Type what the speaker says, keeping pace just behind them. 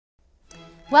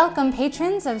Welcome,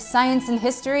 patrons of science and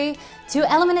history, to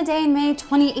Element a Day in May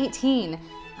 2018.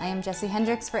 I am Jessie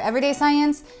Hendricks for Everyday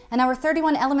Science, and our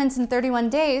 31 Elements in 31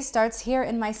 Days starts here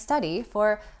in my study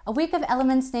for a week of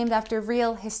elements named after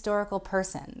real historical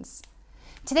persons.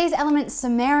 Today's element,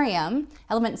 Samarium,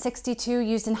 element 62,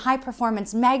 used in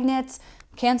high-performance magnets,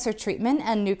 cancer treatment,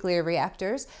 and nuclear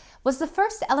reactors, was the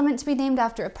first element to be named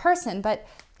after a person, but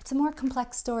it's a more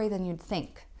complex story than you'd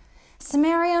think.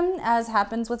 Samarium, as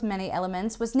happens with many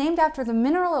elements, was named after the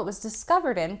mineral it was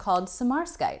discovered in called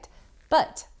samarskite.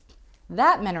 But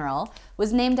that mineral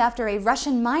was named after a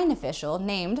Russian mine official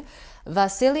named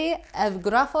Vasily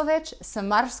Evgrafovich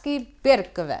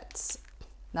Samarsky-Birkovets.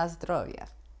 Na zdrowie.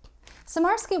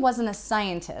 Samarsky wasn't a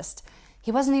scientist.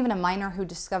 He wasn't even a miner who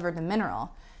discovered the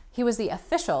mineral. He was the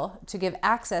official to give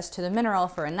access to the mineral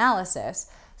for analysis.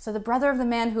 So the brother of the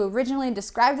man who originally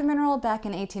described the mineral back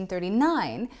in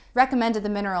 1839 recommended the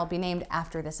mineral be named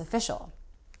after this official.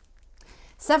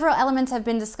 Several elements have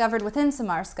been discovered within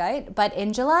samarskite, but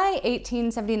in July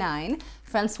 1879,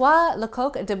 Francois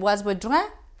Lecoq de Boisbaudouin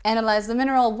analyzed the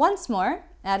mineral once more,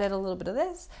 added a little bit of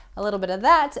this, a little bit of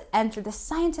that, and through the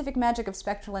scientific magic of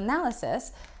spectral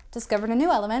analysis, discovered a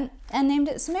new element and named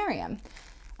it samarium,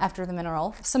 after the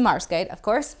mineral samarskite, of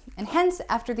course, and hence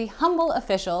after the humble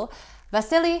official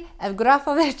Vasily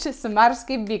Evgrafovich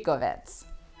Samarsky-Birkovets.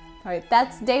 All right,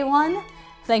 that's day one.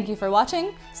 Thank you for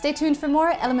watching. Stay tuned for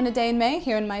more Element a Day in May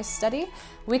here in my study.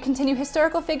 We continue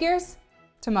historical figures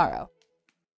tomorrow.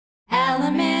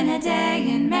 Element a Day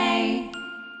in May.